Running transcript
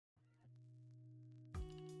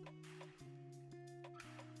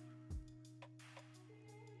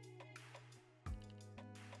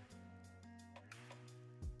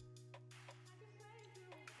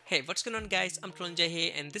Hey, what's going on guys? I'm Tronjay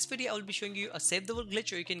here, and in this video I will be showing you a save the world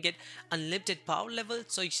glitch where you can get unlimited power level.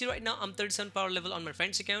 So you see right now I'm 37 power level on my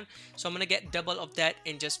friend's account, so I'm gonna get double of that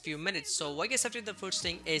in just few minutes. So what you guys have to do, the first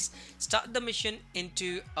thing is start the mission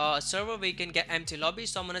into a server where you can get empty lobby.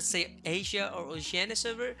 So I'm gonna say Asia or Oceania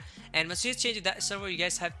server, and once you change that server, you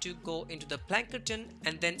guys have to go into the Plankerton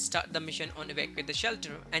and then start the mission on evacuate the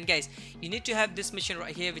shelter. And guys, you need to have this mission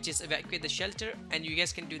right here, which is evacuate the shelter, and you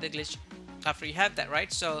guys can do the glitch after you have that,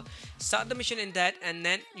 right? So start the mission in that, and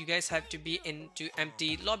then you guys have to be into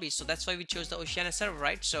empty lobby. So that's why we chose the Oceania server,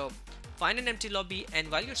 right? So find an empty lobby, and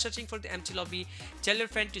while you're searching for the empty lobby, tell your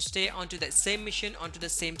friend to stay onto that same mission onto the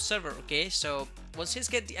same server. Okay, so once you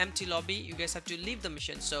get the empty lobby, you guys have to leave the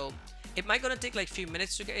mission. So it might gonna take like few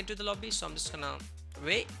minutes to get into the lobby, so I'm just gonna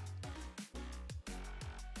wait.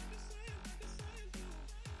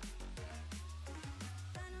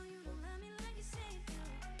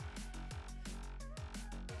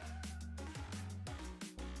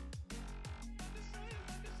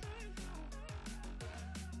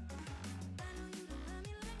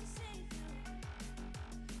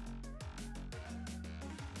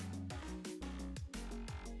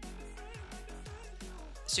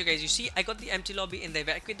 So guys, you see I got the empty lobby in the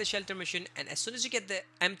evacuate the shelter mission, and as soon as you get the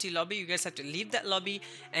empty lobby, you guys have to leave that lobby,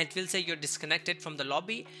 and it will say you're disconnected from the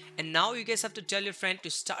lobby. And now you guys have to tell your friend to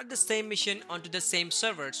start the same mission onto the same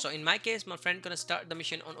server. So in my case, my friend gonna start the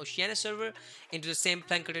mission on Oceania server into the same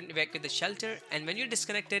Plankerton evacuate the shelter, and when you're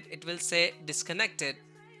disconnected, it will say disconnected.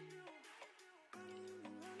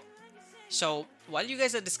 So while you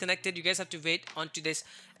guys are disconnected, you guys have to wait onto this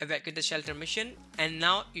evacuate the shelter mission, and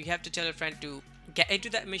now you have to tell your friend to get into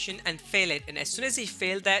that mission and fail it. And as soon as he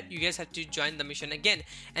failed that, you guys have to join the mission again.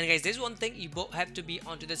 And guys, there's one thing, you both have to be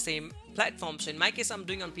onto the same platform. So in my case, I'm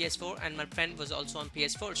doing on PS4, and my friend was also on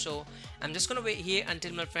PS4. So I'm just gonna wait here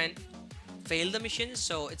until my friend fail the mission.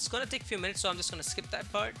 So it's gonna take a few minutes, so I'm just gonna skip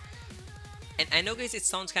that part. And I know guys, it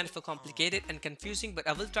sounds kind of complicated and confusing, but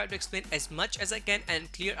I will try to explain as much as I can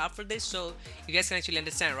and clear after this, so you guys can actually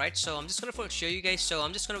understand, right? So I'm just gonna first show you guys. So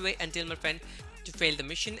I'm just gonna wait until my friend to fail the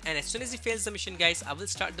mission, and as soon as he fails the mission, guys, I will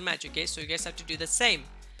start the match. Okay, so you guys have to do the same.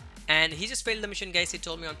 And he just failed the mission, guys. He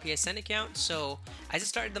told me on PSN account, so I just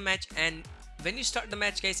started the match. And when you start the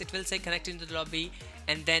match, guys, it will say connecting to the lobby,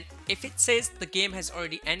 and then if it says the game has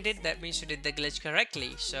already ended, that means you did the glitch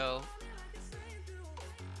correctly. So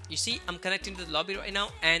you see I'm connecting to the lobby right now,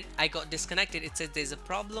 and I got disconnected. It says there's a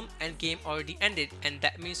problem and game already ended, and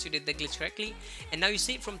that means you did the glitch correctly. And now you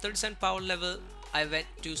see from 37 power level I went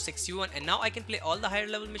to 61, and now I can play all the higher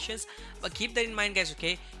level missions. But keep that in mind, guys,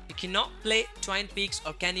 okay? You cannot play Twine Peaks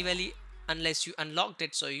or Canny Valley unless you unlocked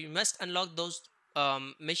it. So you must unlock those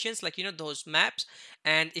missions, like, you know, those maps.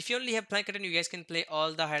 And if you only have Plankerton, you guys can play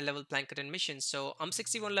all the higher level Plankerton missions. So I'm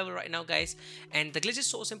 61 level right now, guys, and the glitch is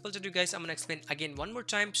so simple to do, guys. I'm gonna explain again one more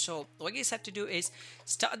time. So what you guys have to do is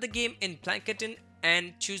start the game in Plankerton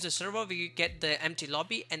and choose the server where you get the empty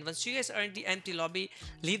lobby. And once you guys are in the empty lobby,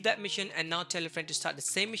 leave that mission, and now tell your friend to start the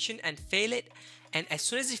same mission and fail it. And as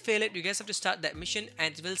soon as you fail it, you guys have to start that mission,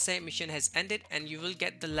 and it will say mission has ended, and you will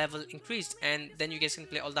get the level increased, and then you guys can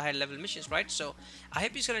play all the high level missions, right? So I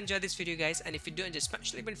hope you guys enjoy this video, guys, and if you do, enjoy,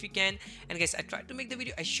 smash the like button if you can. And guys, I tried to make the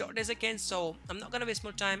video as short as I can, so I'm not gonna waste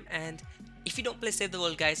more time. And if you don't play Save the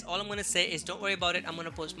World, guys, all I'm gonna say is don't worry about it. I'm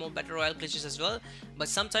gonna post more battle royale glitches as well, but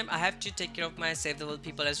sometime I have to take care of my Save the World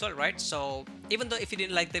people as well, right? So even though if you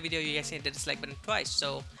didn't like the video, you guys can hit the dislike button twice.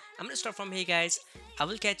 So I'm gonna start from here, guys. I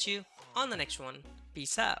will catch you on the next one.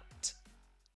 Peace out.